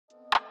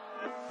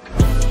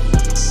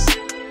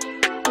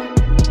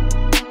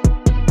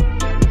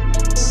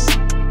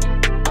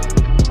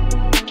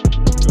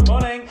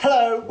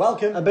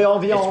welcome and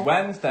bienvenue. It's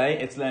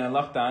Wednesday, it's Learning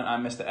Lockdown.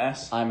 I'm Mr.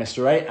 S. I'm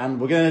Mr. A,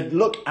 and we're going to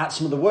look at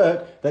some of the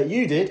work that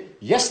you did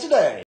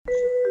yesterday.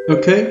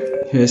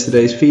 Okay, here's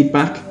today's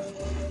feedback.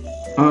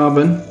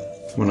 Arben,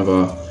 one of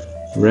our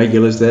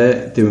regulars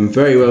there, doing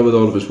very well with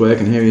all of his work,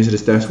 and here he is at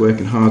his desk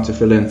working hard to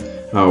fill in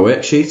our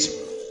worksheets.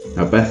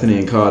 Now Bethany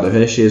and Carter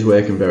here, she is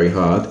working very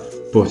hard,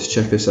 but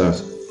check this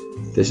out.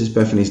 This is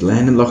Bethany's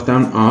Learning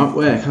Lockdown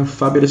artwork. How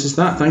fabulous is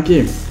that? Thank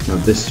you. Now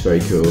this is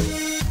very cool.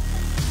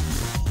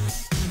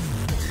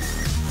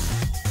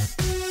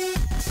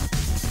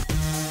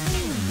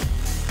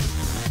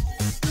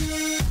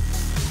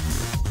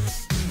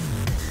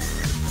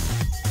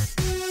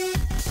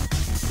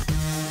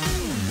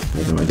 I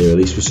had no idea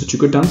Elise was such a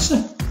good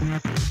dancer.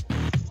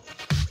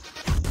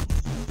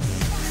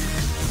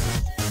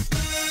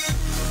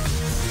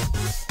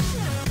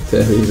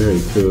 Very,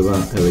 very cool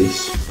that,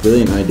 Elise.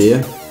 Brilliant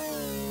idea.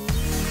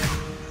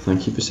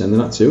 Thank you for sending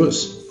that to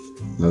us.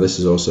 Now this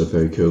is also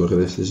very cool. Look at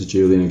this. This is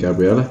Julian and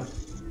Gabriella.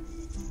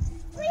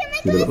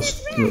 With a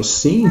little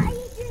scene. I'm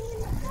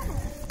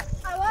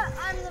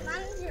the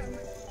manager.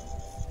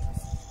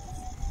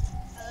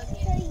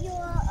 So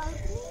you're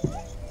opening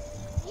it?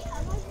 Yeah,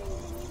 I'm opening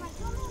the new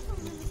McDonald's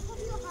and then put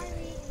your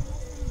highway in.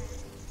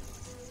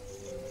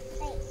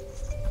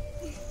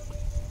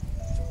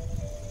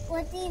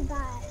 What do you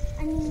buy?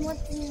 I mean, what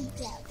do you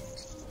get?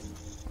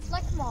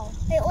 Like more.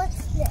 Wait,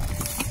 what's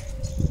this?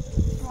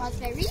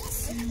 Raspberries.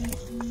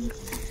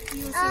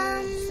 You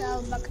also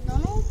sell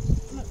McDonald's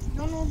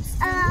donuts.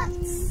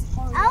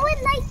 I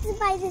would like to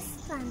buy this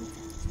one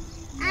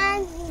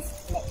and these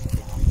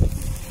flip-flops.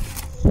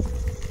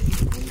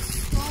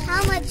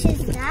 How much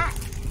is that?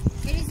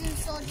 It is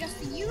installed just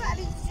for you, and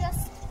it's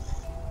just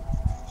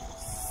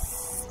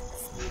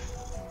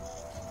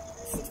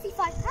 £65.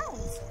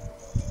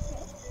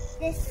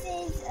 This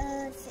is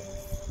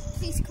 6.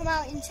 Please come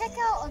out and check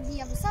out on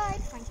the other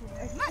side. Thank you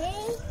very much.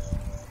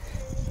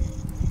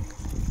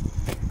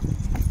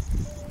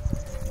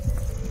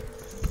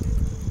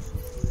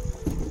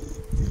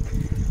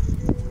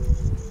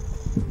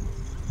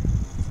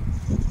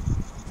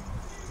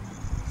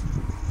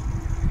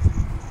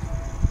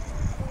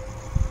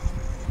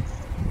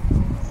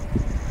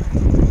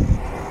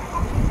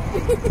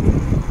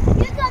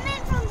 You come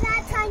in from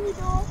that tiny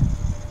door.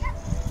 Yep.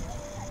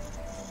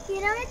 You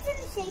know it's in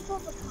the shape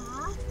of a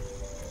car.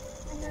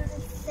 I know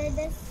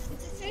it's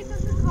the shape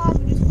of the car,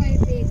 but it's quite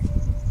big. I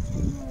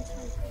know it's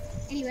quite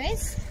big.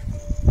 Anyways,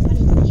 thank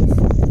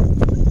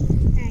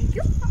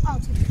you. I'll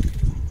take it.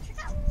 Check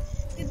out.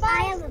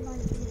 Goodbye,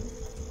 everybody.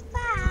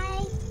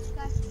 Bye.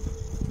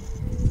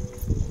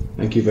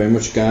 Thank you very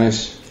much, guys.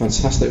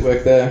 Fantastic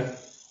work there.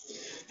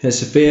 Here's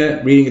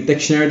Sophia reading a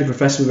dictionary. The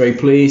professor was very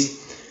pleased.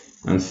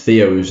 And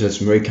Theo, who said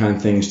some very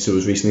kind things to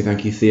us recently.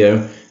 Thank you,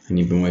 Theo. And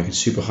you've been working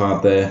super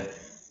hard there.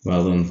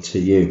 Well done to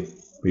you.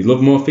 We'd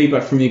love more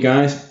feedback from you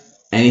guys.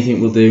 Anything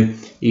will do.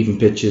 Even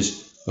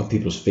pictures of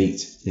people's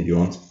feet if you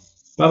want.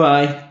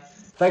 Bye-bye.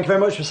 Thank you very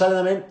much for sending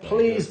them in.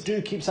 Please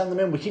do keep sending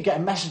them in. We keep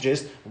getting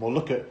messages, and we'll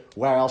look at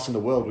where else in the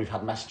world we've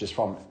had messages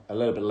from a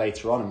little bit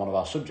later on in one of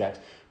our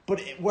subjects. But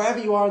wherever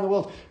you are in the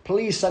world,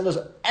 please send us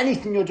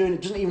anything you're doing.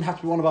 It doesn't even have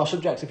to be one of our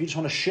subjects. If you just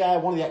want to share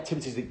one of the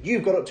activities that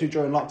you've got up to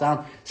during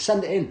lockdown,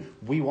 send it in.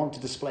 We want to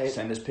display it.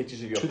 Send us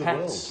pictures of your to the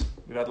pets. world.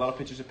 We've had a lot of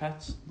pictures of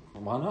pets.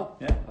 Why not?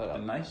 Yeah, they're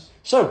nice.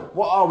 So,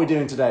 what are we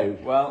doing today?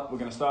 Well, we're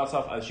going to start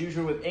off as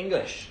usual with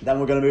English. Then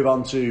we're going to move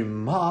on to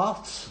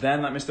maths.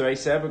 Then, like Mr. A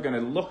said, we're going to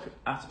look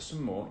at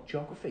some more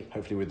geography.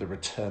 Hopefully with the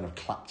return of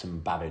Clapton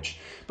Babbage.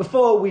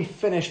 Before we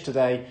finish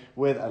today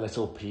with a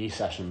little PE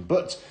session.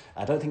 But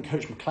I don't think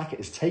Coach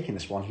McClackett is taking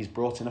this one. He's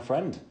brought in a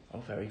friend.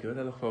 Oh, very good.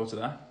 I look forward to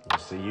that. We'll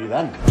see you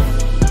then.